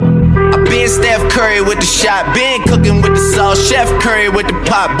Steph Curry with the shot. Been cooking with the sauce. Chef Curry with the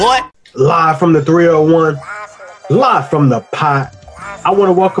pot, boy. Live from the 301. Live from the pot. I want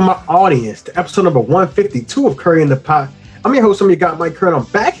to welcome my audience to episode number 152 of Curry in the Pot. I'm your host, you got Mike Curry. I'm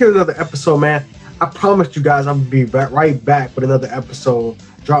back here with another episode, man. I promised you guys I'm going to be right back with another episode.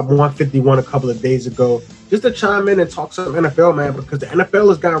 Dropped 151 a couple of days ago. Just to chime in and talk some NFL, man, because the NFL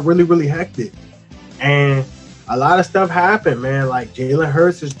has gotten really, really hectic. And a lot of stuff happened, man. Like Jalen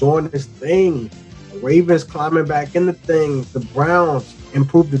Hurts is doing his thing. The Ravens climbing back in the thing. The Browns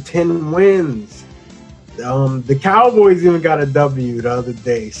improved to 10 wins. The Cowboys even got a W the other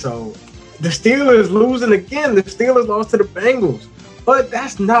day. So the Steelers losing again. The Steelers lost to the Bengals. But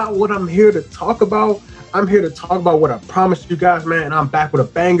that's not what I'm here to talk about. I'm here to talk about what I promised you guys, man. And I'm back with a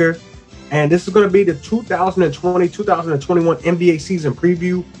banger. And this is going to be the 2020-2021 NBA season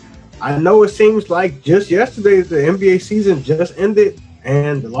preview. I know it seems like just yesterday the NBA season just ended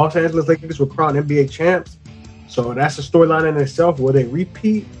and the Los Angeles Lakers were crowned NBA champs. So that's a storyline in itself. Will they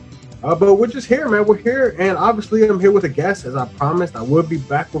repeat? But we're just here, man. We're here. And obviously I'm here with a guest, as I promised. I will be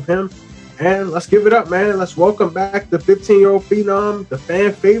back with him. And let's give it up, man. Let's welcome back the 15-year-old phenom, the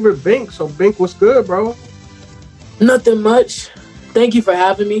fan favorite, Bink. So, Bink, what's good, bro? Nothing much. Thank you for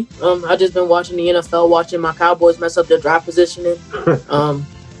having me. I just been watching the NFL, watching my Cowboys mess up their draft positioning.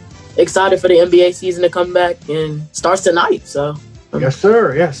 Excited for the NBA season to come back and starts tonight. So yes,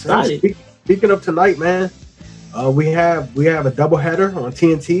 sir. Yes. Speaking of tonight, man, we have a doubleheader on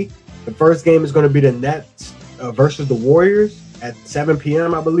TNT. The first game is going to be the Nets versus the Warriors at 7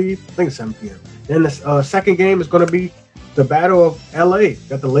 p.m. I believe. I think it's 7 p.m. Then the second game is going to be the Battle of LA.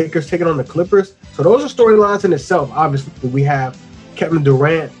 Got the Lakers taking on the Clippers. So those are storylines in itself. Obviously, we have Kevin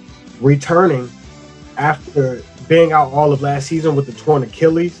Durant returning after being out all of last season with the torn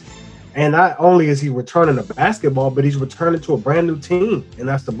Achilles. And not only is he returning to basketball, but he's returning to a brand new team, and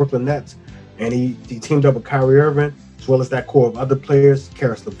that's the Brooklyn Nets. And he teamed up with Kyrie Irving, as well as that core of other players,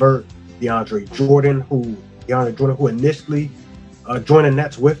 Karis LeVert, DeAndre Jordan, who initially joined the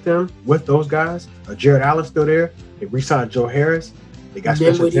Nets with those guys. Jared Allen's still there. They re-signed Joe Harris. They got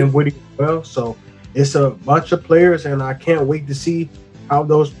Spencer Dinwiddie as well. So it's a bunch of players, and I can't wait to see how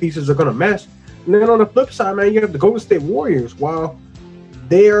those pieces are going to mesh. And then on the flip side, man, you have the Golden State Warriors. While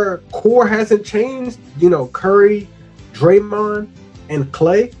their core hasn't changed, Curry, Draymond, and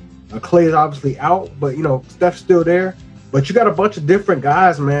Clay. Clay is obviously out, but, Steph's still there. But you got a bunch of different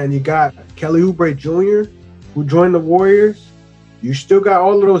guys, man. You got Kelly Oubre Jr., who joined the Warriors. You still got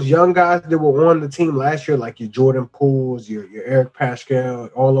all of those young guys that were on the team last year, like your Jordan Pooles, your Eric Pascal,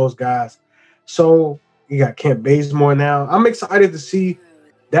 all those guys. So you got Kent Bazemore now. I'm excited to see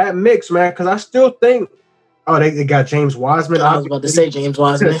that mix, man, because I still think, they got James Wiseman. I was about to say James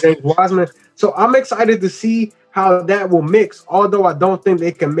Wiseman. So I'm excited to see how that will mix, although I don't think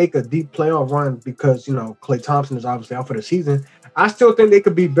they can make a deep playoff run because, Klay Thompson is obviously out for the season. I still think they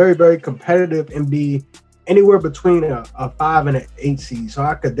could be very, very competitive and be anywhere between a 5 and an 8 seed. So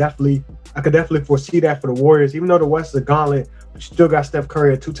I could definitely foresee that for the Warriors, even though the West is a gauntlet, but you still got Steph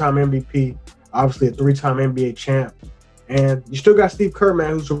Curry, a 2-time MVP, obviously a 3-time NBA champ. And you still got Steve Kerr,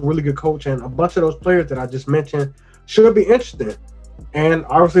 man, who's a really good coach. And a bunch of those players that I just mentioned should be interesting. And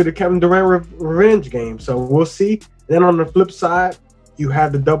obviously the Kevin Durant revenge game. So we'll see. Then on the flip side, you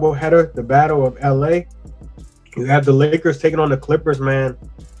have the doubleheader, the Battle of LA. You have the Lakers taking on the Clippers, man.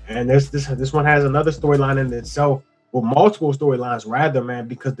 And this one has another storyline in itself. Well, multiple storylines rather, man,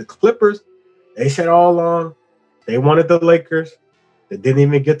 because the Clippers, they said all along they wanted the Lakers. They didn't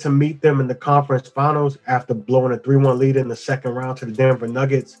even get to meet them in the conference finals after blowing a 3-1 lead in the second round to the Denver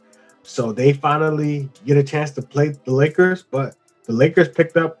Nuggets. So they finally get a chance to play the Lakers, but the Lakers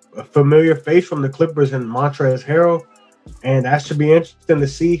picked up a familiar face from the Clippers in Montrezl Harrell, and that should be interesting to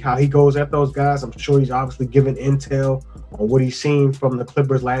see how he goes at those guys. I'm sure he's obviously given intel on what he's seen from the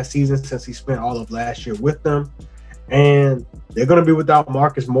Clippers last season since he spent all of last year with them. And they're going to be without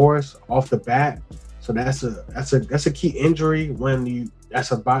Marcus Morris off the bat. So that's a key injury when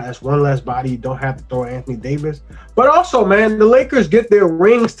that's one less body you don't have to throw Anthony Davis. But also, man, the Lakers get their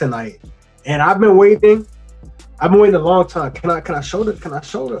rings tonight, and I've been waiting a long time. Can I show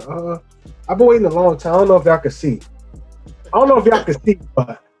the? I've been waiting a long time. I don't know if y'all can see,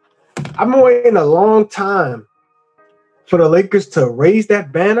 but I've been waiting a long time for the Lakers to raise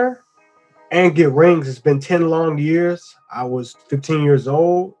that banner and get rings. It's been 10 long years. I was 15 years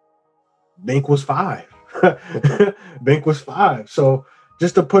old. Bink was 5. So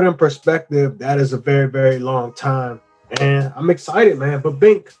just to put in perspective, that is a very, very long time. And I'm excited, man. But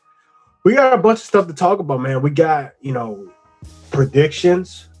Bink, we got a bunch of stuff to talk about, man. We got,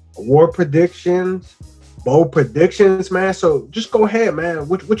 predictions, award predictions. bold predictions, man. So just go ahead, man.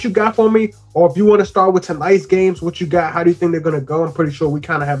 What you got for me? Or if you want to start with tonight's games, what you got? How do you think they're gonna go? I'm pretty sure we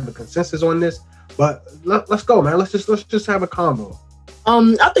kind of have the consensus on this, but let's go, man. Let's just have a combo.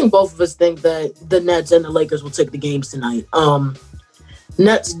 I think both of us think that the Nets and the Lakers will take the games tonight.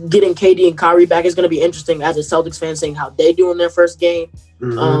 Nets getting KD and Kyrie back is going to be interesting as a Celtics fan, seeing how they do in their first game.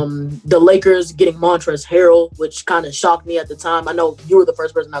 The Lakers getting Montrezl Harrell, which kind of shocked me at the time. I know you were the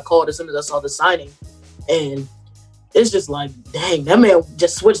first person I called as soon as I saw the signing. And it's just like, dang, that man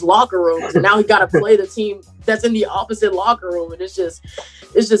just switched locker rooms. And now he got to play the team that's in the opposite locker room. And it's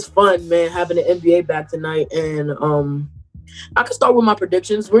just fun, man, having the NBA back tonight. And I can start with my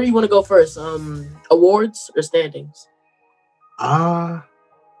predictions. Where do you want to go first? Awards or standings?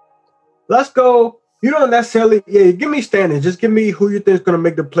 Let's go. You don't necessarily, give me standings. Just give me who you think is going to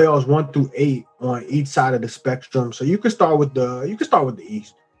make the playoffs 1 through 8 on each side of the spectrum. So you can start with the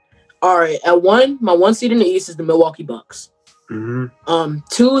East. All right. At 1, my 1 seed in the East is the Milwaukee Bucks. 2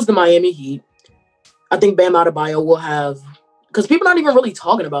 is the Miami Heat. I think Bam Adebayo will have, because people are not even really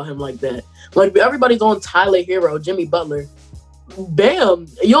talking about him like that. Like everybody's on Tyler Hero, Jimmy Butler. Bam,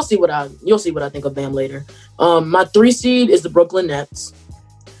 you'll see what I think of Bam later. My 3 seed is the Brooklyn Nets.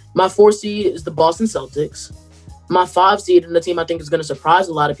 My 4 seed is the Boston Celtics. My 5 seed, and the team I think is going to surprise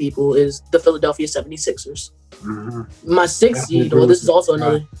a lot of people, is the Philadelphia 76ers. My 6 seed, well, this is also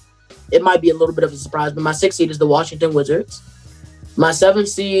another, it might be a little bit of a surprise, but my 6 seed is the Washington Wizards. My 7th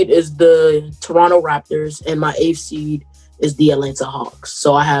seed is the Toronto Raptors, and my 8th seed is the Atlanta Hawks.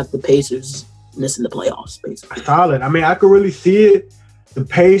 So I have the Pacers missing the playoffs, basically. Solid. I mean, I could really see it. The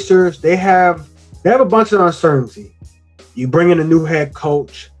Pacers, they have a bunch of uncertainty. You bring in a new head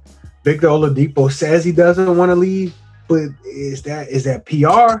coach. Victor Oladipo says he doesn't want to leave, but is that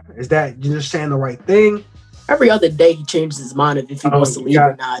PR? Is that you're just saying the right thing? Every other day he changes his mind if he wants to leave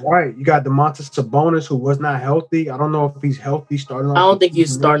or not. Right. You got Domantas Sabonis, who was not healthy. I don't know if he's healthy starting. I don't think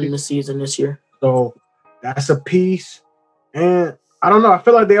he's starting the season this year. So that's a piece. And I don't know. I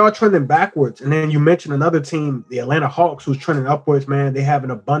feel like they are trending backwards. And then you mentioned another team, the Atlanta Hawks, who's trending upwards, man. They have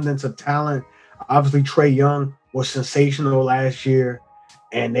an abundance of talent. Obviously, Trae Young was sensational last year.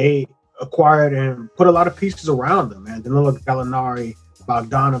 And they acquired and put a lot of pieces around them, man. Danilo Gallinari,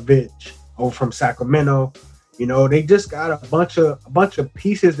 Bogdanovich over from Sacramento. You know, they just got a bunch of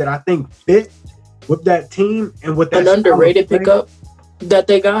pieces that I think fit with that team and with that. An underrated pickup that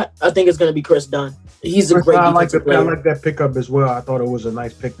they got, I think, is going to be Chris Dunn. He's a great defensive player. I like that pickup as well. I thought it was a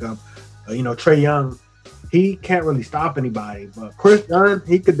nice pickup. Trae Young, he can't really stop anybody, but Chris Dunn,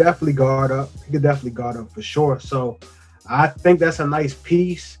 he could definitely guard up. He could definitely guard up for sure. So I think that's a nice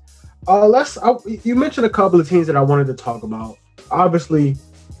piece. You mentioned a couple of teams that I wanted to talk about. Obviously,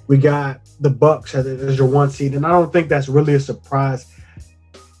 we got the Bucks as your 1 seed, and I don't think that's really a surprise,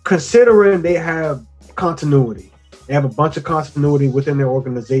 considering they have continuity. They have a bunch of continuity within their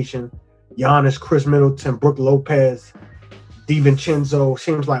organization. Giannis, Chris Middleton, Brook Lopez, DiVincenzo.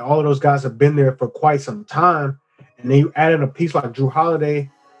 Seems like all of those guys have been there for quite some time. And then you add in a piece like Jrue Holiday.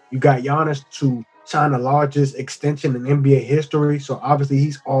 You got Giannis to sign the largest extension in NBA history. So obviously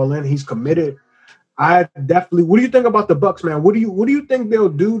he's all in. He's committed. What do you think about the Bucks, man? What do you think they'll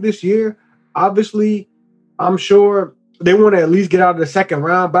do this year? Obviously, I'm sure they want to at least get out of the second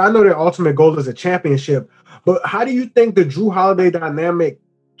round, but I know their ultimate goal is a championship. But how do you think the Jrue Holiday dynamic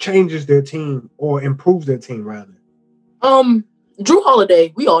changes their team or improves their team, rather? Jrue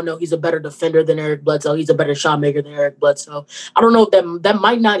Holiday, we all know he's a better defender than Eric Bledsoe. He's a better shot maker than Eric Bledsoe. I don't know if that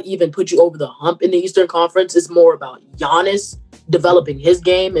might not even put you over the hump in the Eastern Conference. It's more about Giannis developing his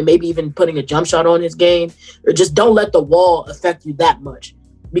game and maybe even putting a jump shot on his game, or just don't let the wall affect you that much.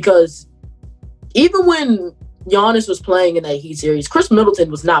 Because even when Giannis was playing in that Heat series, Chris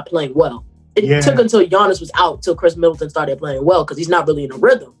Middleton was not playing well. It took until Giannis was out till Chris Middleton started playing well because he's not really in a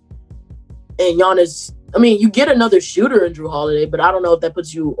rhythm. And Giannis, I mean, you get another shooter in Jrue Holiday, but I don't know if that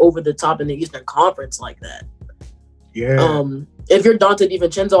puts you over the top in the Eastern Conference like that. Yeah. If you're Dante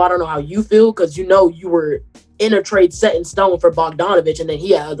DiVincenzo, I don't know how you feel because you were in a trade set in stone for Bogdanovich, and then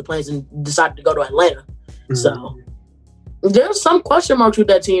he had other plans and decided to go to Atlanta. Mm-hmm. So there's some question marks with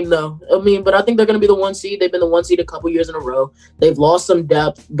that team, though. I mean, but I think they're going to be the 1 seed. They've been the 1 seed a couple years in a row. They've lost some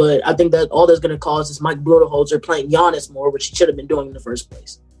depth, but I think that all that's going to cause is Mike Budenholzer playing Giannis more, which he should have been doing in the first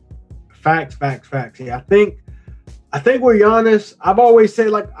place. Facts. Yeah, I think with Giannis, I've always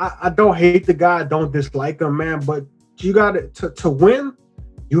said, like, I don't hate the guy, I don't dislike him, man, but you got to win,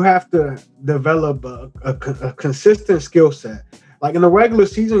 you have to develop a consistent skill set. Like in the regular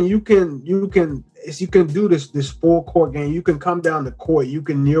season, you can do this full court game. You can come down the court, you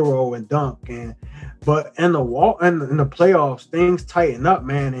can Euro and dunk, but in the playoffs, things tighten up,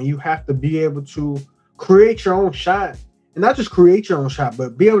 man, and you have to be able to create your own shot, and not just create your own shot,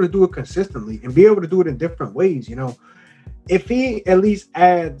 but be able to do it consistently and be able to do it in different ways. If he at least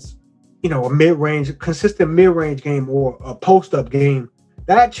adds, a consistent mid-range game or a post-up game,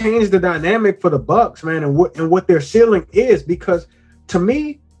 that changed the dynamic for the Bucks, man, and what their ceiling is. Because to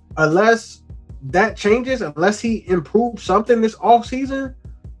me, unless that changes, unless he improves something this offseason,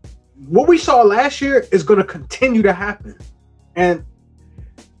 what we saw last year is going to continue to happen. And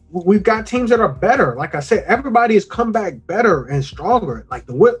we've got teams that are better. Like I said, everybody has come back better and stronger. Like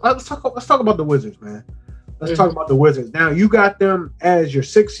let's talk about the Wizards, man. Let's talk about the Wizards. Now, you got them as your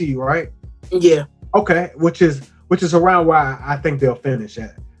 6th seed, right? Yeah. Okay, which is around where I think they'll finish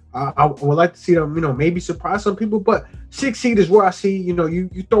at. I would like to see them, maybe surprise some people, but 6th seed is where I see,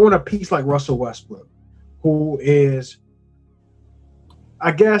 you throw in a piece like Russell Westbrook, who is,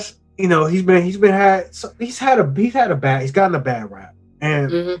 I guess, he's gotten a bad rap,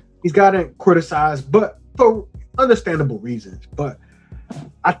 and he's gotten criticized, but for understandable reasons. But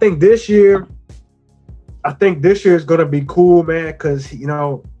I think this year is gonna be cool, man, because he's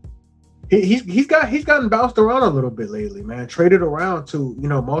gotten bounced around a little bit lately, man. Traded around to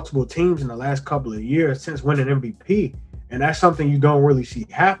multiple teams in the last couple of years since winning MVP, and that's something you don't really see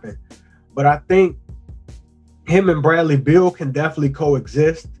happen. But I think him and Bradley Beal can definitely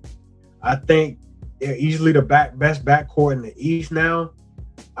coexist. I think they're easily the best backcourt in the East now.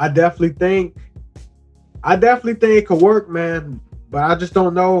 I definitely think it could work, man. But I just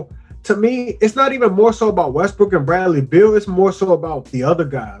don't know. To me, it's not even more so about Westbrook and Bradley Beal. It's more so about the other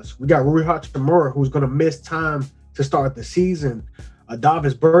guys. We got Rui Hachimura, who's going to miss time to start the season.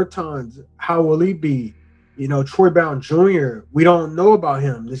 Davis Bertans, how will he be? Troy Brown Jr., we don't know about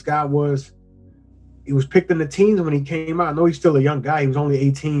him. This guy was picked in the teens when he came out. I know he's still a young guy. He was only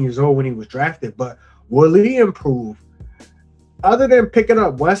 18 years old when he was drafted. But will he improve? Other than picking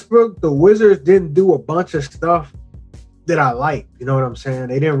up Westbrook, the Wizards didn't do a bunch of stuff that I like. You know what I'm saying?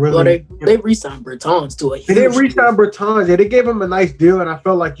 They didn't really. Well, they re-signed Bertans to a huge. They didn't re-sign Bertans. Yeah, they gave him a nice deal, and I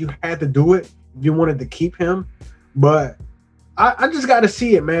felt like you had to do it if you wanted to keep him. But I just got to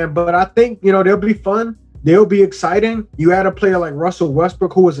see it, man. But I think they'll be fun. They'll be exciting. You add a player like Russell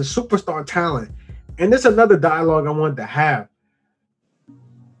Westbrook, who is a superstar talent, and this is another dialogue I wanted to have.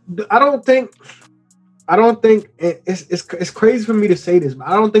 I don't think it's crazy for me to say this, but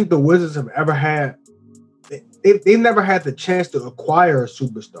I don't think the Wizards have ever had. They've never had the chance to acquire a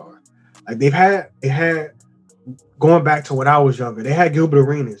superstar. Like they had going back to when I was younger, they had Gilbert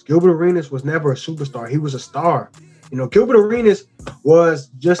Arenas. Gilbert Arenas was never a superstar. He was a star. Gilbert Arenas was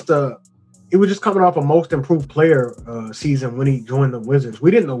just coming off a most improved player season when he joined the Wizards. We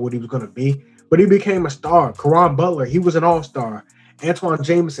didn't know what he was going to be, but he became a star. Caron Butler, he was an all-star. Antoine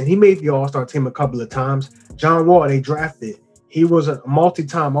Jameson, he made the all-star team a couple of times. John Wall, they drafted. He was a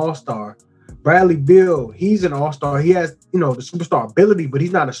multi-time all-star. Bradley Beal, he's an all-star. He has, the superstar ability, but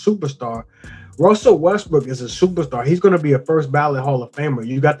he's not a superstar. Russell Westbrook is a superstar. He's going to be a first ballot Hall of Famer.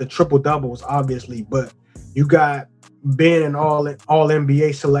 You got the triple doubles, obviously, but you got been an all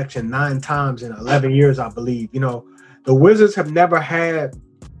NBA selection 9 times in 11 years, I believe. The Wizards have never had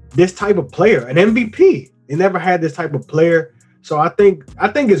this type of player, an MVP. They never had this type of player. So I think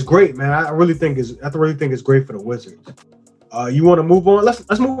it's great, man. I really think it's great for the Wizards. You want to move on?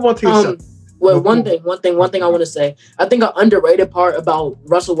 Let's move on to yourself. Well, one thing I want to say. I think an underrated part about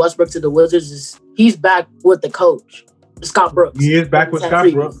Russell Westbrook to the Wizards is he's back with the coach, Scott Brooks. He is back with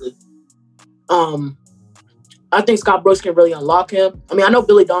Scott Brooks. I think Scott Brooks can really unlock him. I mean, I know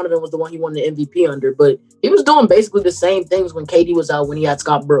Billy Donovan was the one he won the MVP under, but he was doing basically the same things when KD was out when he had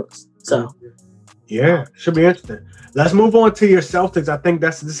Scott Brooks. So, yeah, should be interesting. Let's move on to your Celtics. I think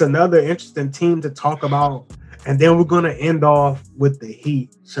this is another interesting team to talk about. And then we're going to end off with the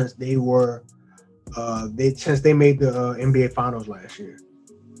Heat since they made the NBA Finals last year.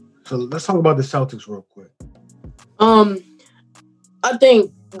 So let's talk about the Celtics real quick. I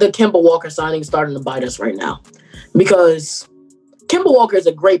think the Kemba Walker signing is starting to bite us right now because Kemba Walker is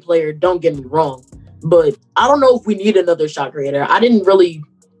a great player. Don't get me wrong, but I don't know if we need another shot creator. I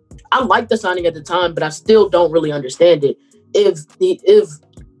liked the signing at the time, but I still don't really understand it. If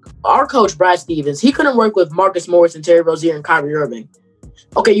our coach, Brad Stevens, he couldn't work with Marcus Morris and Terry Rozier and Kyrie Irving.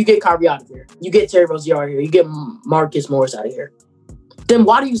 Okay, you get Kyrie out of here. You get Terry Rozier out of here. You get Marcus Morris out of here. Then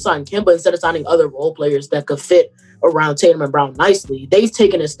why do you sign Kemba instead of signing other role players that could fit around Tatum and Brown nicely? They've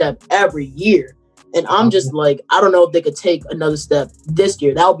taken a step every year. And I'm just like, I don't know if they could take another step this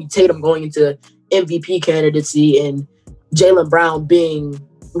year. That would be Tatum going into MVP candidacy and Jaylen Brown being,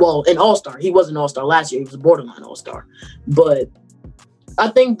 an all-star. He was an all-star last year. He was a borderline all-star. But I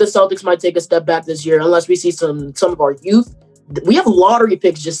think the Celtics might take a step back this year unless we see some of our youth. We have lottery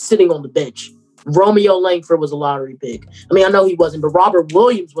picks just sitting on the bench. Romeo Langford was a lottery pick. I mean, I know he wasn't, but Robert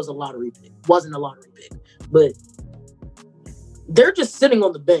Williams was a lottery pick. Wasn't a lottery pick. But they're just sitting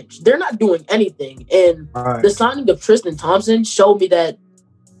on the bench. They're not doing anything. And the signing of Tristan Thompson showed me that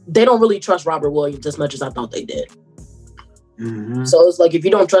they don't really trust Robert Williams as much as I thought they did. Mm-hmm. So it's like, if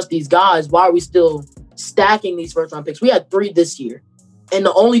you don't trust these guys, why are we still stacking these first-round picks? We had 3 this year. And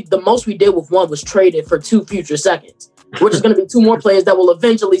the most we did with one was traded for 2 future seconds, which is going to be 2 more players that will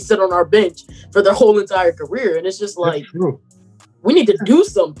eventually sit on our bench for their whole entire career. And it's just like, we need to do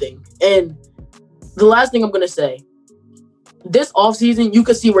something. And the last thing I'm going to say, this offseason, you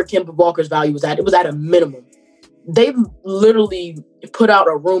could see where Kemba Walker's value was at. It was at a minimum. They literally put out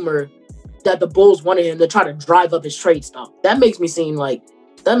a rumor that the Bulls wanted him to try to drive up his trade stock. That makes it seem like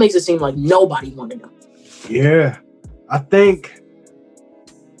nobody wanted him. Yeah. I think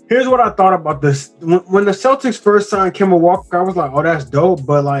here's what I thought about this. When the Celtics first signed Kemba Walker, I was like, oh, that's dope.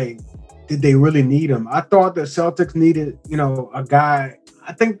 But like, did they really need him? I thought the Celtics needed, a guy.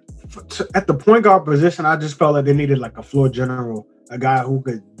 I think at the point guard position, I just felt like they needed like a floor general, a guy who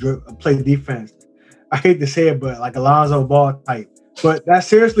could play defense. I hate to say it, but like Alonzo Ball type. But that's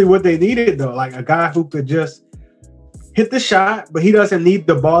seriously what they needed, though. Like a guy who could just hit the shot, but he doesn't need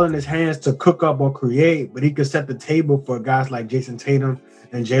the ball in his hands to cook up or create, but he could set the table for guys like Jason Tatum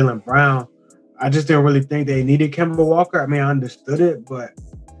and Jaylen Brown. I just didn't really think they needed Kemba Walker. I mean, I understood it, but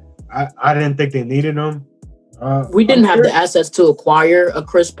I didn't think they needed him. We didn't have the assets to acquire a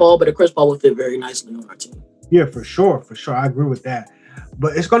Chris Paul, but a Chris Paul would fit very nicely on our team. Yeah, for sure. I agree with that.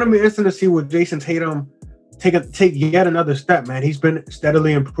 But it's going to be interesting to see what Jason Tatum take yet another step, man. He's been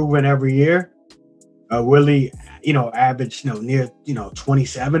steadily improving every year. Really, average, near,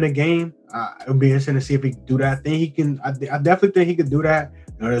 27 a game. It'll be interesting to see if he can do that. I definitely think he could do that.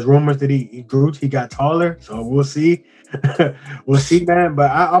 There's rumors that he grew, he got taller, so we'll see. We'll see, man. But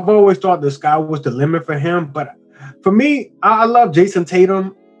I've always thought the sky was the limit for him. But for me, I love Jason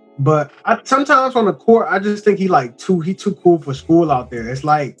Tatum. But sometimes on the court, I just think he too cool for school out there. It's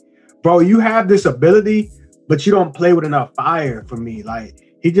like, bro, you have this ability, but you don't play with enough fire for me. Like,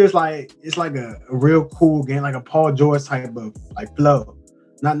 he just it's like a real cool game, like a Paul George type of like flow.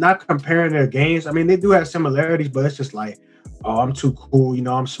 Not comparing their games. I mean, they do have similarities, but it's just like, oh, I'm too cool.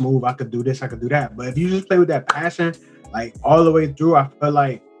 I'm smooth. I could do this. I could do that. But if you just play with that passion, like all the way through, I feel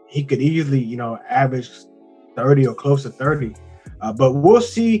like he could easily, average 30 or close to 30. But we'll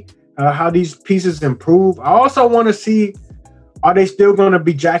see how these pieces improve. I also want to see, are they still going to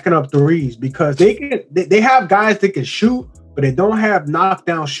be jacking up threes? Because they have guys that can shoot, but they don't have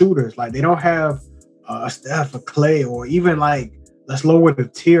knockdown shooters. Like, they don't have a Steph, a Clay, or even like, let's lower the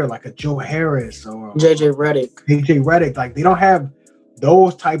tier, like a Joe Harris or JJ Redick. Like, they don't have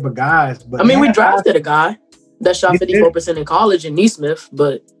those type of guys. But we drafted a guy that shot 54% in college in Neesmith,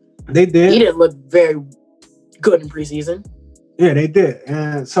 but they did. He didn't look very good in preseason. Yeah, they did.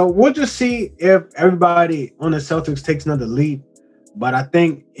 And so we'll just see if everybody on the Celtics takes another leap. But I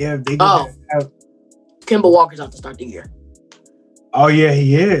think if they have Kemba Walker's out to start the year. Oh, yeah,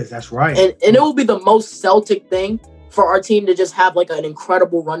 he is. That's right. And it will be the most Celtic thing for our team to just have like an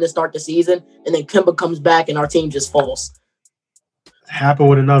incredible run to start the season, and then Kemba comes back and our team just falls. It happened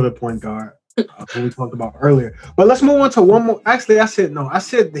with another point guard who we talked about earlier. But let's move on to one more. Actually, I said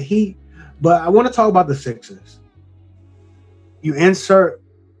the Heat, but I want to talk about the Sixers. You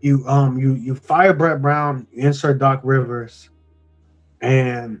fire Brett Brown, you insert Doc Rivers,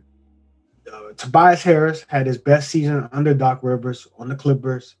 and Tobias Harris had his best season under Doc Rivers on the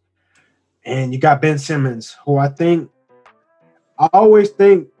Clippers. And you got Ben Simmons, who I always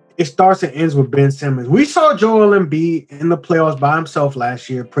think it starts and ends with Ben Simmons. We saw Joel Embiid in the playoffs by himself last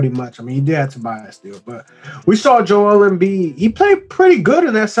year, pretty much. I mean, he did have Tobias still, but we saw Joel Embiid. He played pretty good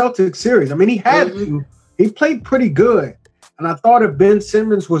in that Celtics series. I mean, he played pretty good. And I thought if Ben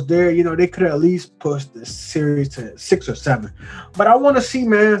Simmons was there, they could at least push the series to 6 or 7. But I want to see,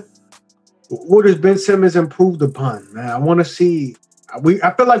 man, what has Ben Simmons improved upon, man? I want to see. I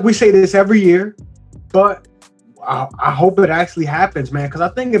feel like we say this every year, but I hope it actually happens, man. Because I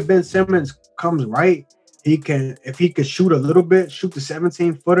think if Ben Simmons comes right, if he could shoot a little bit, shoot the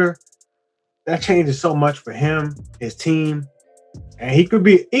 17-footer, that changes so much for him, his team, and he could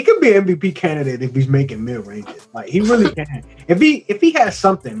be an MVP candidate if he's making mid ranges. Like, he really can. If he has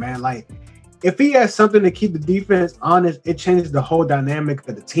something, man, like if he has something to keep the defense honest, it changes the whole dynamic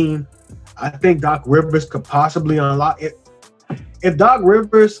of the team. I think Doc Rivers could possibly unlock it. If Doc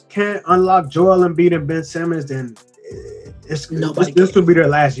Rivers can't unlock Joel Embiid and Ben Simmons, then this will be their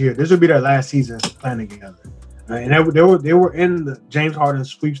last year. This will be their last season playing together. And they were in the James Harden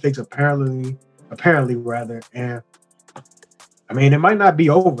sweepstakes apparently, and I mean, it might not be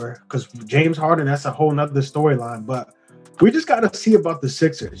over because James Harden, that's a whole nother storyline. But we just got to see about the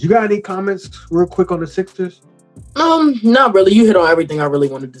Sixers. You got any comments real quick on the Sixers? Not really. You hit on everything I really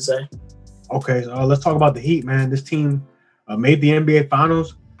wanted to say. Okay, so let's talk about the Heat, man. This team made the NBA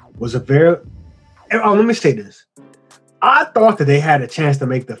Finals. Was a very let me say this. I thought that they had a chance to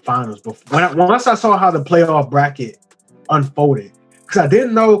make the finals, but once I saw how the playoff bracket unfolded, because I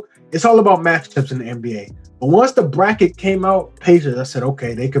didn't know it's all about matchups in the NBA. But once the bracket came out, Pacers, I said,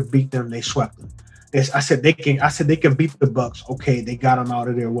 okay, they could beat them. They swept them. I said they can beat the Bucks. Okay, they got them out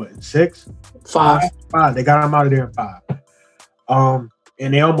of there. What, in 6? 5. 5. They got them out of there in 5.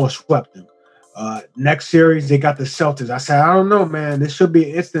 And they almost swept them. Next series, they got the Celtics. I said, I don't know, man. This should be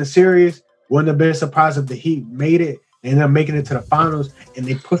an instant series. Wouldn't have been surprised if the Heat made it. They ended up making it to the finals, and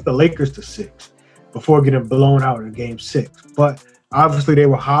they pushed the Lakers to 6 before getting blown out in Game 6. But obviously, they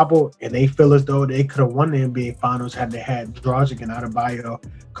were hobbled, and they feel as though they could have won the NBA Finals had they had Dragic and Adebayo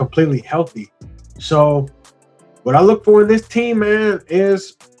completely healthy. So, what I look for in this team, man,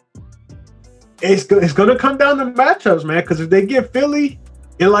 is it's going to come down to matchups, man. Because if they get Philly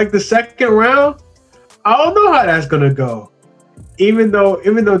in like the second round, I don't know how that's going to go. Even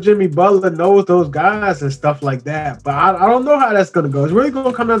though Jimmy Butler knows those guys and stuff like that, but I don't know how that's going to go. It's really going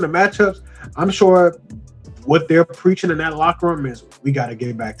to come down to matchups. I'm sure what they're preaching in that locker room is we got to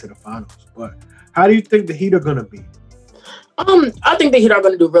get back to the finals. But how do you think the Heat are going to be? I think the Heat are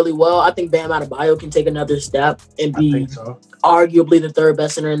going to do really well. I think Bam Adebayo can take another step and be arguably the third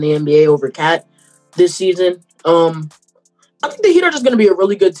best center in the NBA over Cat this season. I think the Heat are just going to be a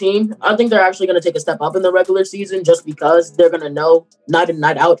really good team. I think they're actually going to take a step up in the regular season just because they're going to know night in,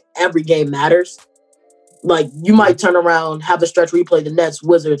 night out, every game matters. Like, you might turn around, have a stretch where you play the Nets,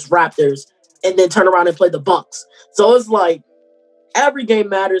 Wizards, Raptors, and then turn around and play the Bucks. So it's like every game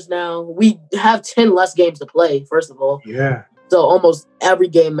matters now. We have 10 less games to play, first of all. Yeah. So almost every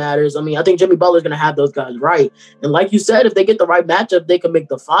game matters. I mean, I think Jimmy Butler's going to have those guys right. And like you said, if they get the right matchup, they can make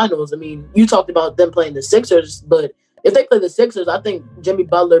the finals. I mean, you talked about them playing the Sixers, but if they play the Sixers, I think Jimmy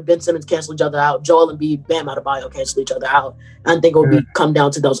Butler, Ben Simmons cancel each other out. Joel Embiid, Bam Adebayo cancel each other out. I think it will come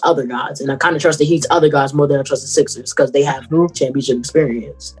down to those other guys. And I kind of trust the Heat's other guys more than I trust the Sixers because they have championship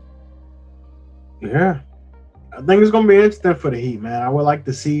experience. Yeah. I think it's going to be interesting for the Heat, man. I would like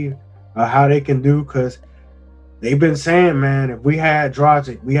to see how they can do because they've been saying, man, if we had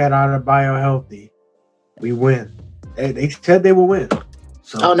Dragic, we had Adebayo healthy, we win. They said they will win.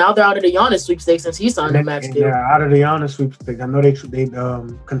 So, now they're out of the Giannis sweepstakes since he signed a max deal. Yeah, out of the Giannis sweepstakes. I know they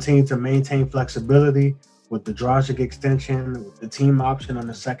continue to maintain flexibility with the Dragic extension, with the team option on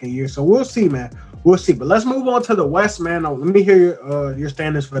the second year. So we'll see, man. We'll see. But let's move on to the West, man. Now, let me hear your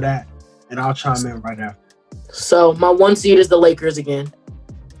standards for that, and I'll chime in right after. So my 1 seed is the Lakers again.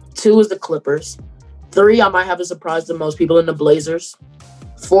 2 is the Clippers. 3, I might have a surprise to most people in the Blazers.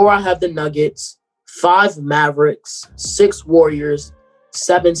 4, I have the Nuggets. 5, Mavericks. 6, Warriors.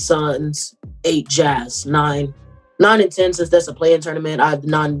 7, Suns. 8, Jazz. 9 and 10, since that's a play-in tournament, I have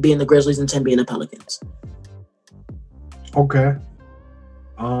 9 being the Grizzlies and 10 being the Pelicans. Okay.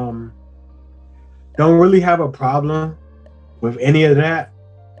 Don't really have a problem with any of that.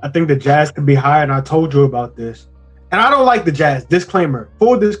 I think the Jazz could be higher, and I told you about this. And I don't like the Jazz. Disclaimer,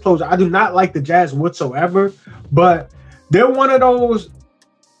 full disclosure, I do not like the Jazz whatsoever, but they're one of those,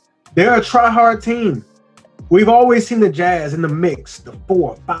 they're a try-hard team. We've always seen the Jazz in the mix, the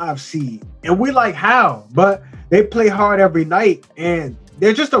 4, 5 seed. And we like how, but they play hard every night, and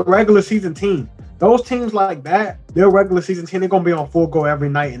they're just a regular season team. Those teams like that, they're a regular season team. They're going to be on full go every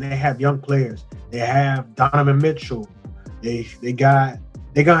night, and they have young players. They have Donovan Mitchell. They're going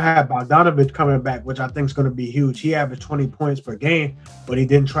to have Bogdanovich coming back, which I think is going to be huge. He averaged 20 points per game, but he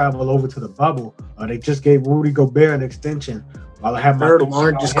didn't travel over to the bubble. They just gave Rudy Gobert an extension. While I have my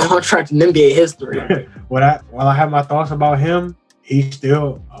largest contract in NBA history. While I have my thoughts about him, he's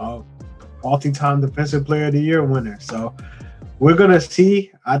still a multi-time Defensive Player of the Year winner. So we're gonna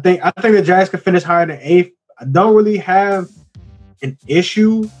see. I think the Jazz could finish higher than 8th. I don't really have an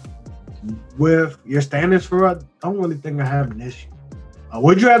issue with your standards for it. I don't really think I have an issue.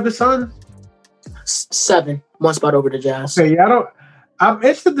 Would you have the Suns? 7, 1 spot over the Jazz. Okay, yeah, I'm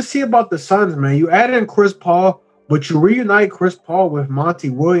interested to see about the Suns, man. You add in Chris Paul. But you reunite Chris Paul with Monty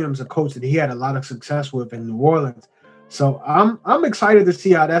Williams, a coach that he had a lot of success with in New Orleans. So I'm excited to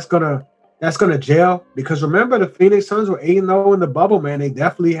see how that's gonna gel. Because remember, the Phoenix Suns were 8-0 in the bubble, man. They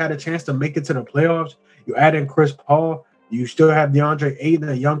definitely had a chance to make it to the playoffs. You add in Chris Paul, you still have DeAndre Ayton,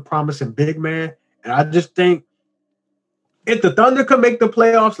 a young, promising big man. And I just think if the Thunder could make the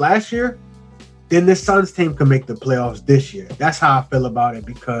playoffs last year, then this Suns team could make the playoffs this year. That's how I feel about it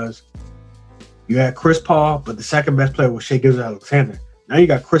because You had Chris Paul, but the second best player was Shai Gilgeous-Alexander. Now you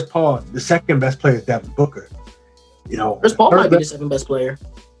got Chris Paul. The second best player is Devin Booker. You know, Chris Paul might be the second best player.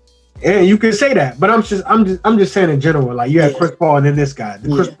 And you can say that, but I'm just saying in general. Like you had Chris Paul and then this guy.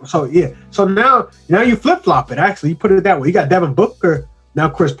 So now you flip flop it. Actually, you put it that way. You got Devin Booker. Now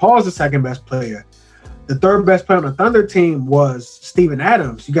Chris Paul's the second best player. The third best player on the Thunder team was Steven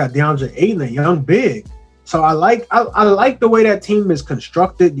Adams. You got DeAndre Ayton, a young big. So I like the way that team is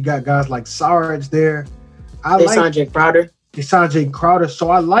constructed. You got guys like Sarge there. Sanjay Crowder. So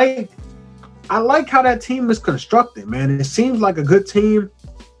I like how that team is constructed, man. It seems like a good team,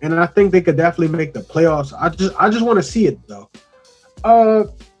 and I think they could definitely make the playoffs. I just want to see it though.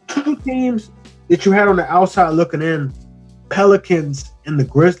 Two teams that you had on the outside looking in, Pelicans and the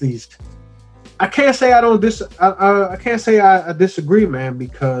Grizzlies. I can't say I disagree, man,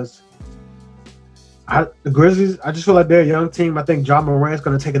 because the Grizzlies, I just feel like they're a young team. I think Ja Morant's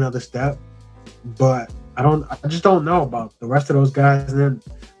going to take another step, but I just don't know about the rest of those guys. And then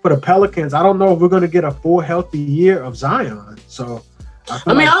for the Pelicans, I don't know if we're going to get a full healthy year of Zion. So I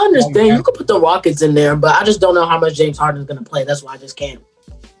understand you could put the Rockets in there, but I just don't know how much James Harden's going to play. That's why I just can't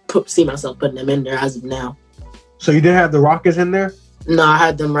see myself putting them in there as of now. So you didn't have the Rockets in there? No, I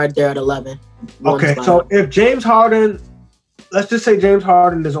had them right there at 11. Okay, so if James Harden, let's just say James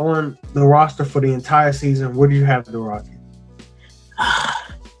Harden is on the roster for the entire season, where do you have the Rockets?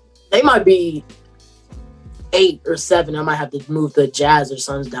 They might be 8 or 7. I might have to move the Jazz or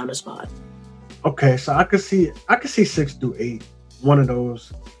Suns down a spot. Okay, so I could see 6 through 8, one of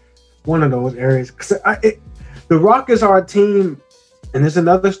those areas. Because the Rockets are a team, and there's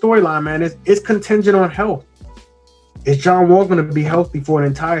another storyline, man. It's contingent on health. Is John Wall going to be healthy for an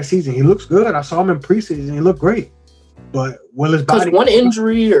entire season? He looks good. I saw him in preseason. He looked great. But will his body... Because one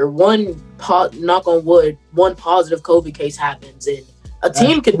injury or knock on wood, one positive COVID case happens, and a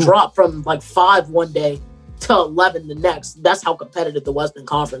team can drop from like 5 one day to 11 the next. That's how competitive the Western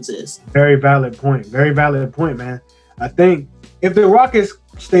Conference is. Very valid point. Very valid point, man. I think if the Rockets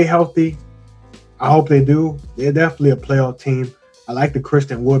stay healthy, I hope they do. They're definitely a playoff team. I like the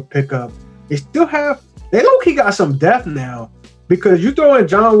Christian Wood pickup. They low-key got some depth now because you throw in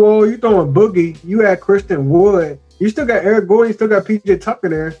John Wall, you throw in Boogie, you had Christian Wood, you still got Eric Gordon, you still got PJ Tucker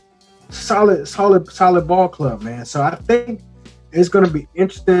there. Solid ball club, man. So I think it's going to be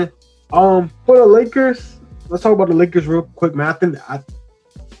interesting. For the Lakers, let's talk about the Lakers real quick, man. I'm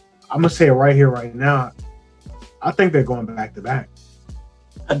going to say it right here, right now. I think they're going back to back.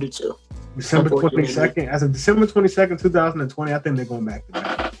 I do too. December 22nd, as of December 22nd, 2020, I think they're going back to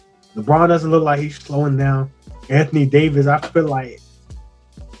back. LeBron doesn't look like he's slowing down. Anthony Davis, I feel like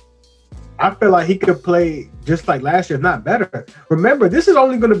he could play just like last year, if not better. Remember, this is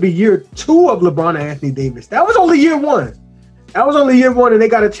only going to be year 2 of LeBron and Anthony Davis. That was only year 1. And they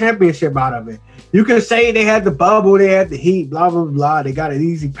got a championship out of it. You can say they had the bubble, they had the heat, blah blah blah. They got an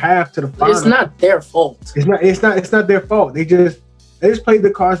easy path to the final. It's not their fault. It's not their fault. They just played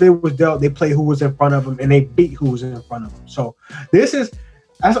the cards they was dealt. They played who was in front of them, and they beat who was in front of them. So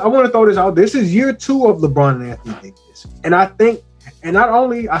I want to throw this out. This is year 2 of LeBron and Anthony Davis. And I think, and not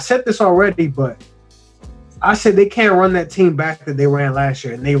only, I said this already, but I said they can't run that team back that they ran last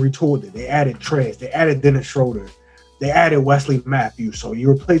year, and they retooled it. They added Trez. They added Dennis Schroeder. They added Wesley Matthews. So you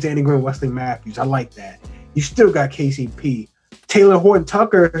replace Andy Green with Wesley Matthews. I like that. You still got KCP. Taylor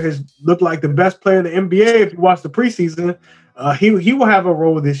Horton-Tucker has looked like the best player in the NBA if you watch the preseason. He will have a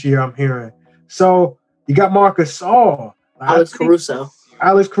role this year, I'm hearing. So you got Marcus Gasol.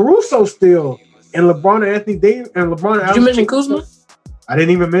 Alex Caruso still, and LeBron and Anthony Davis and LeBron. Did you mention Kuzma? I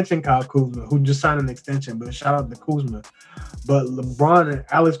didn't even mention Kyle Kuzma, who just signed an extension. But shout out to Kuzma. But LeBron and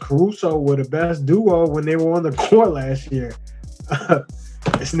Alex Caruso were the best duo when they were on the court last year.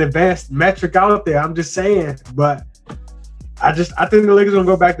 It's an advanced metric out there. I'm just saying, but I think the Lakers gonna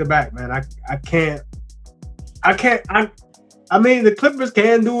go back to back, man. I mean, the Clippers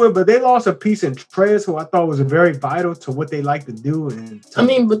can do it, but they lost a piece in Trez, who I thought was very vital to what they like to do.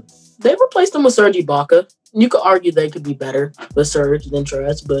 But they replaced him with Serge Ibaka. You could argue they could be better with Serge than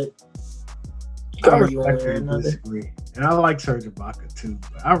Trez, but you could argue one way or another. Disagree. And I like Serge Ibaka too,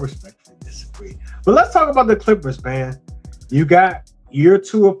 but I respectfully disagree. But let's talk about the Clippers, man. You got year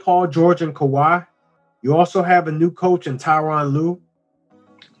 2 of Paul George and Kawhi. You also have a new coach in Tyronn Lue.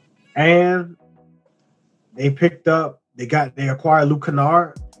 And they acquired Luke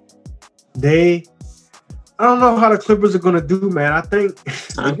Kennard. I don't know how the Clippers are going to do, man. I think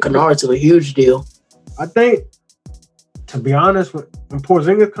Kennard's a huge deal. I think, to be honest, when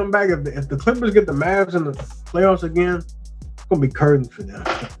Porzingis come back, if the Clippers get the Mavs in the playoffs again, it's going to be curtains for them.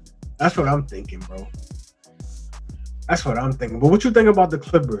 That's what I'm thinking, bro. That's what I'm thinking. But what you think about the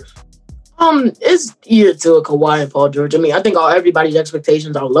Clippers? It's year 2 of Kawhi and Paul George. I mean, I think everybody's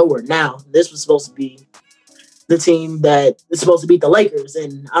expectations are lower now. This was supposed to be the team that is supposed to beat the Lakers,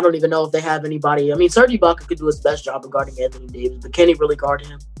 and I don't even know if they have anybody. I mean, Serge Ibaka could do his best job of guarding Anthony Davis, but can he really guard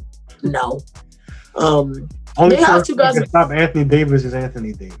him? No. Only they have two guys that can stop Anthony Davis is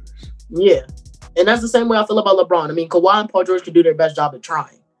Anthony Davis. Yeah, and that's the same way I feel about LeBron. I mean, Kawhi and Paul George could do their best job at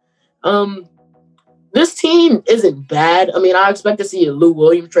trying. This team isn't bad. I mean, I expect to see a Lou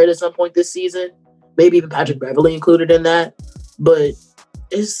Williams trade at some point this season, maybe even Patrick Beverley included in that. But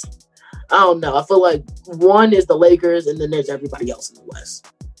I don't know. I feel like one is the Lakers, and then there's everybody else in the West.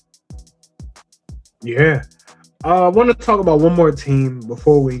 Yeah. I want to talk about one more team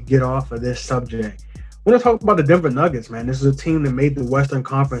before we get off of this subject. I want to talk about the Denver Nuggets, man. This is a team that made the Western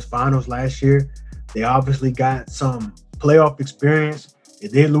Conference Finals last year. They obviously got some playoff experience. They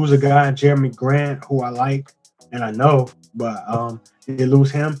did lose a guy, Jeremy Grant, who I like and I know, but they did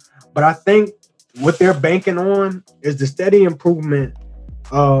lose him. But I think what they're banking on is the steady improvement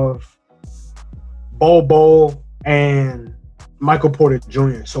of Bol and Michael Porter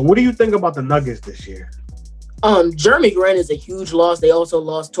Jr. So what do you think about the Nuggets this year? Jeremy Grant is a huge loss. They also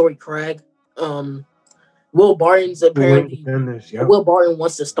lost Torrey Craig. Will Barton's apparently Will Barton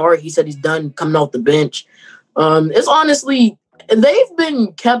wants to start. He said he's done coming off the bench. It's honestly, they've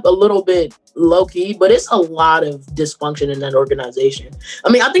been kept a little bit low-key, but it's a lot of dysfunction in that organization.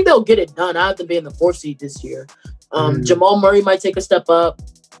 I mean, I think they'll get it done. I have to be in the 4th seed this year. Jamal Murray might take a step up.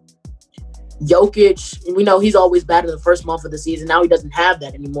 Jokic, we know he's always bad in the first month of the season. Now he doesn't have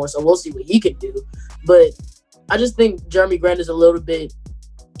that anymore, so we'll see what he can do. But I just think Jeremy Grant is a little bit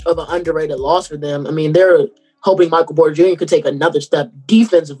of an underrated loss for them. I mean, they're hoping Michael Porter Jr. could take another step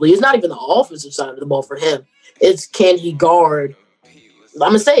defensively. It's not even the offensive side of the ball for him. It's can he guard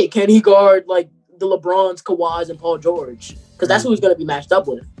like the LeBrons, Kawhis, and Paul George? Because that's who he's going to be matched up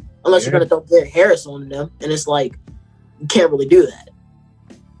with. Unless you're going to throw Derek Harris on them. And it's like, you can't really do that.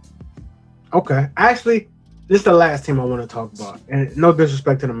 Okay. Actually, this is the last team I want to talk about. And no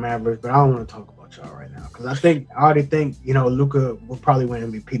disrespect to the Mavericks, but I don't want to talk about y'all right now. Because I already think, Luka will probably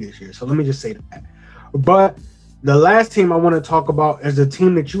win MVP this year. So let me just say that. But the last team I want to talk about is the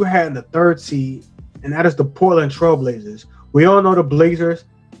team that you had in the 3rd seed, and that is the Portland Trailblazers. We all know the Blazers.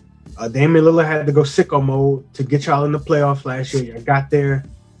 Damian Lillard had to go sicko mode to get y'all in the playoffs last year. Y'all got there.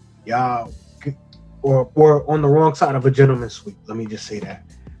 Y'all were on the wrong side of a gentleman's sweep. Let me just say that.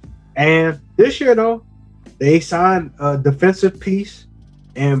 And this year, though, they signed a defensive piece,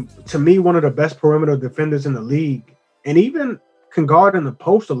 and to me, one of the best perimeter defenders in the league, and even can guard in the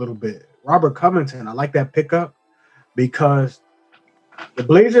post a little bit. Robert Covington, I like that pickup because the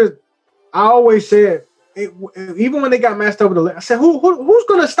Blazers, I always said, even when they got matched over I said, who's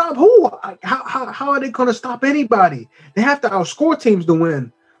going to stop who? How are they going to stop anybody? They have to outscore teams to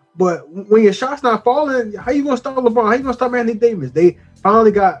win. But when your shot's not falling, how you going to stop LeBron? How you going to stop Anthony Davis? They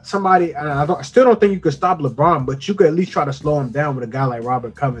finally got somebody, and I still don't think you could stop LeBron, but you could at least try to slow him down with a guy like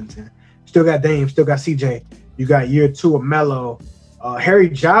Robert Covington. Still got Dame, still got CJ. You got year 2 of Melo. Harry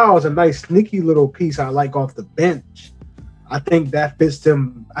Giles, a nice sneaky little piece I like off the bench. I think that fits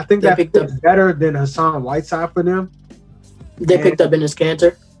them. I think that fits better than Hassan Whiteside for them. They picked up Enes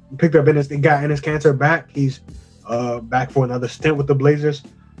Kanter. They got Enes Kanter back. He's back for another stint with the Blazers.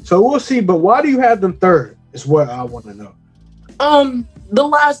 So we'll see. But why do you have them 3rd is what I want to know. The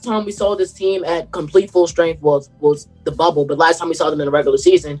last time we saw this team at complete full strength was the bubble, but last time we saw them in the regular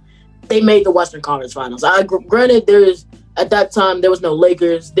season, they made the Western Conference Finals. Granted, at that time there was no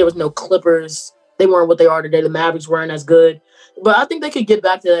Lakers, there was no Clippers. They weren't what they are today. The Mavericks weren't as good, but I think they could get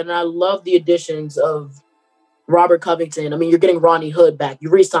back to that. And I love the additions of Robert Covington. I mean, you're getting Ronnie Hood back.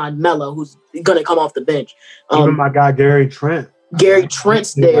 You re-signed Melo, who's going to come off the bench. Even my guy Gary Trent. Gary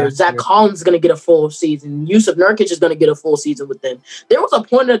Trent's there. Zach Collins is going to get a full season. Yusuf Nurkic is going to get a full season with them. There was a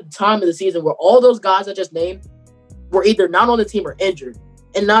point at the time of the season where all those guys I just named were either not on the team or injured.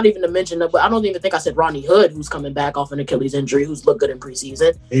 And not even to mention, but I don't even think I said Ronnie Hood, who's coming back off an Achilles injury, who's looked good in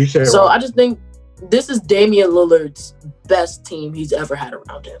preseason. So I just think this is Damian Lillard's best team he's ever had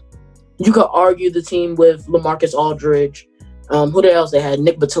around him. You could argue the team with LaMarcus Aldridge. Who the else they had?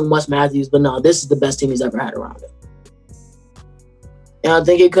 Nick Batum, Wes Matthews. But no, this is the best team he's ever had around him. And I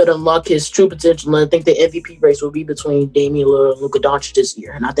think it could unlock his true potential. And I think the MVP race will be between Damian Lillard and Luka Doncic this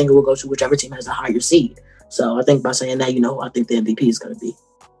year. And I think it will go to whichever team has a higher seed. So I think by saying that, I think the MVP is going to be.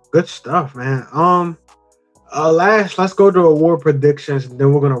 Good stuff, man. Let's go to award predictions, and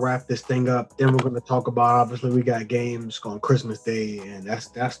then we're going to wrap this thing up. Then we're going to talk about, obviously, we got games on Christmas Day, and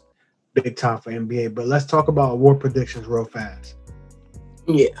that's big time for NBA. But let's talk about award predictions real fast.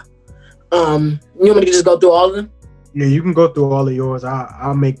 Yeah. You want me to just go through all of them? Yeah, you can go through all of yours.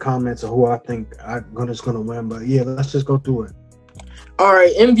 I'll make comments on who I think is gonna win. But yeah, let's just go through it. All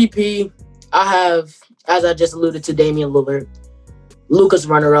right, MVP. I have, as I just alluded to, Damian Lillard. Luka's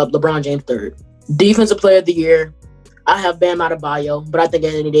runner-up. LeBron James third. Defensive Player of the Year. I have Bam Adebayo, but I think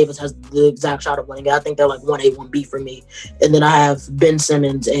Anthony Davis has the exact shot of winning it. I think they're like 1A, 1B for me. And then I have Ben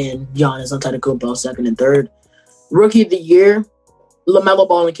Simmons and Giannis Antetokounmpo second and third. Rookie of the Year. LaMelo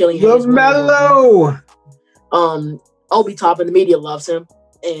Ball and Killian Hayes. LaMelo. Obi Toppin, the media loves him.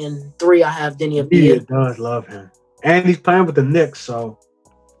 And 3, I have Denny Avdija. Media does love him. And he's playing with the Knicks, so.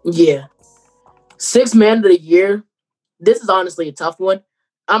 Yeah. 6th Man of the Year. This is honestly a tough one.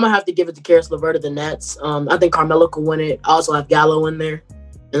 I'm going to have to give it to Karis LeVert of the Nets. I think Carmelo could win it. I also have Gallo in there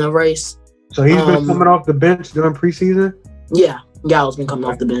in the race. So he's been coming off the bench during preseason? Yeah, Gallo's been coming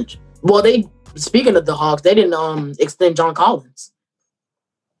off the bench. Well, speaking of the Hawks, they didn't extend John Collins.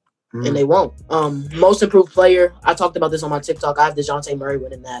 And they won't. Most improved player, I talked about this on my TikTok. I have DeJounte Murray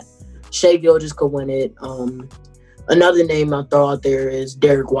winning that. Shai Gilgeous could win it. Another name I'll throw out there is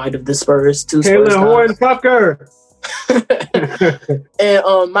Derek White of the Spurs. Taylor Horton Tucker.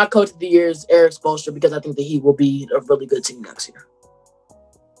 And my coach of the year is Eric Spoelstra because I think that he will be a really good team next year.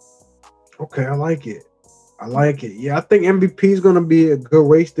 Okay, I like it. Yeah, I think MVP is going to be a good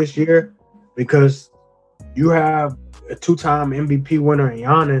race this year because you have a 2-time MVP winner in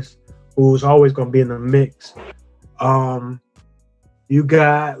Giannis, who's always going to be in the mix. You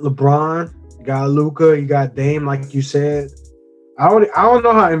got LeBron, you got Luka, you got Dame, like you said. I don't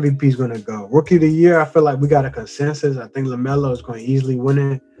know how MVP is going to go. Rookie of the Year, I feel like we got a consensus. I think LaMelo is going to easily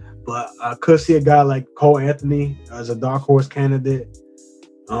win it, but I could see a guy like Cole Anthony as a dark horse candidate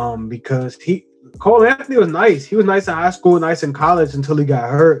because Cole Anthony was nice. He was nice in high school, nice in college until he got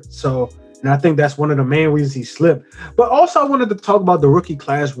hurt. So, and I think that's one of the main reasons he slipped. But also, I wanted to talk about the rookie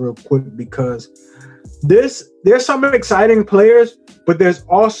class real quick because there's some exciting players, but there's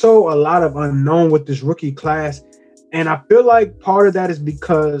also a lot of unknown with this rookie class. And I feel like part of that is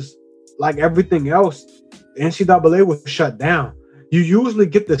because, like everything else, the NCAA was shut down. You usually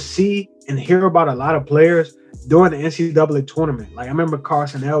get to see and hear about a lot of players during the NCAA tournament. Like I remember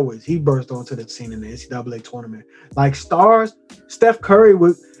Carson Edwards, he burst onto the scene in the NCAA tournament. Like stars, Steph Curry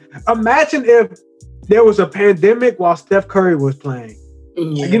would. Imagine if there was a pandemic while Steph Curry was playing.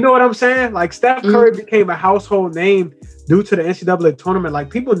 Yeah. You know what I'm saying? Like Steph Curry became a household name due to the NCAA tournament. Like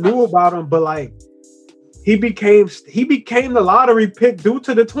people knew about him, but like he became the lottery pick due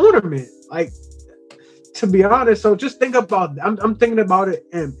to the tournament. Like to be honest, so just think about. I'm thinking about it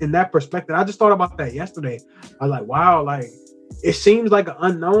in that perspective. I just thought about that yesterday. I was like, wow, like it seems like an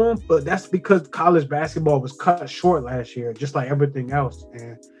unknown, but that's because college basketball was cut short last year, just like everything else.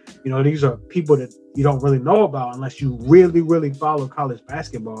 And you know, these are people that you don't really know about unless you really, really follow college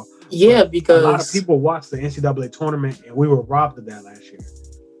basketball. Yeah, but because a lot of people watched the NCAA tournament, and we were robbed of that last year.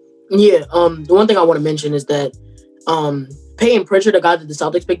 Yeah, the one thing I want to mention is that Peyton Pritchard, the guy that the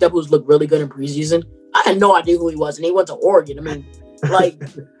Celtics picked up, who's looked really good in preseason, I had no idea who he was, and he went to Oregon. I mean, like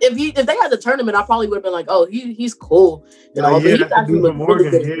if they had the tournament, I probably would have been like, oh, he's cool, you know. But he's actually looked really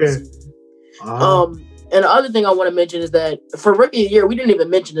good in preseason. And the other thing I want to mention is that for rookie of the year, we didn't even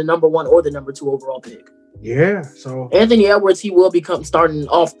mention the number 1 or the number 2 overall pick. Yeah, so Anthony Edwards, he will be coming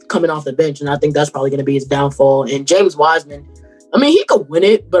off the bench, and I think that's probably going to be his downfall. And James Wiseman, I mean, he could win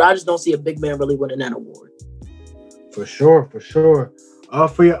it, but I just don't see a big man really winning that award. For sure.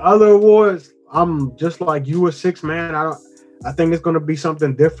 For your other awards, I'm just like you were 6 man. I think it's going to be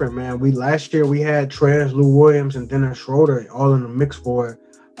something different, man. Last year we had Trez, Lou Williams, and Dennis Schroeder all in the mix for it.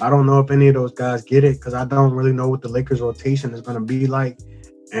 I don't know if any of those guys get it because I don't really know what the Lakers rotation is going to be like.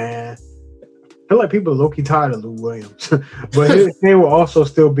 And I feel like people are low-key tired of Lou Williams. But he will also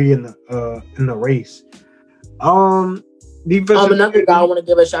still be in the race. Another guy I want to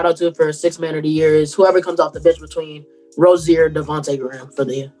give a shout-out to for 6 man of the year is whoever comes off the bench between Rozier, Devontae Graham for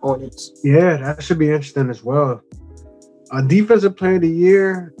the Hornets. Yeah, that should be interesting as well. Defensive player of the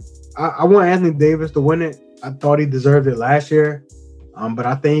year, I want Anthony Davis to win it. I thought he deserved it last year. But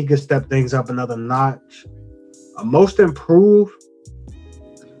I think he could step things up another notch. Most improved.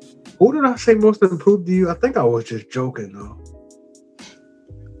 Who did I say most improved to you? I think I was just joking, though.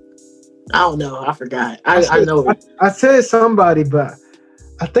 I don't know. I forgot. I know. I said somebody, but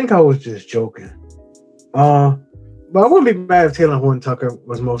I think I was just joking. But I wouldn't be mad if Taylor Horton Tucker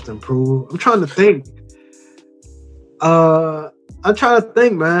was most improved. I'm trying to think. Man. I'm trying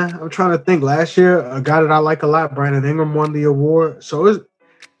to think. Last year, a guy that I like a lot, Brandon Ingram, won the award. So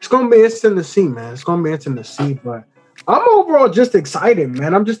it's going to be interesting to see, man. It's going to be interesting to see. But I'm overall just excited,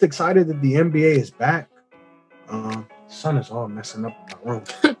 man. I'm just excited that the NBA is back. Sun is all messing up my room.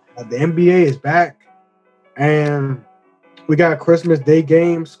 The NBA is back. And we got Christmas Day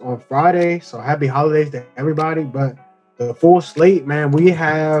games on Friday. So happy holidays to everybody. But the full slate, man, we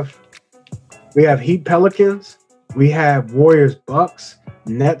have Heat Pelicans, we have Warriors Bucks,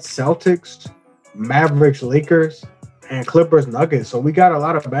 Nets Celtics, Mavericks Lakers, and Clippers Nuggets. So we got a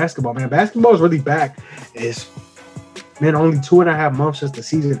lot of basketball, man. Basketball is really back. It's been only 2.5 months since the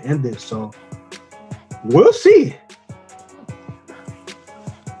season ended. So we'll see.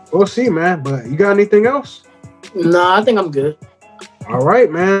 We'll see, man. But you got anything else? No, I think I'm good. All right,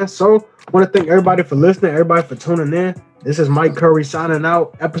 man. So I want to thank everybody for listening, everybody for tuning in. This is Mike Curry signing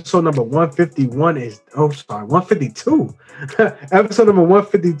out. Episode number 151 is 152. Episode number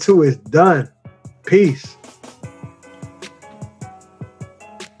 152 is done. Peace.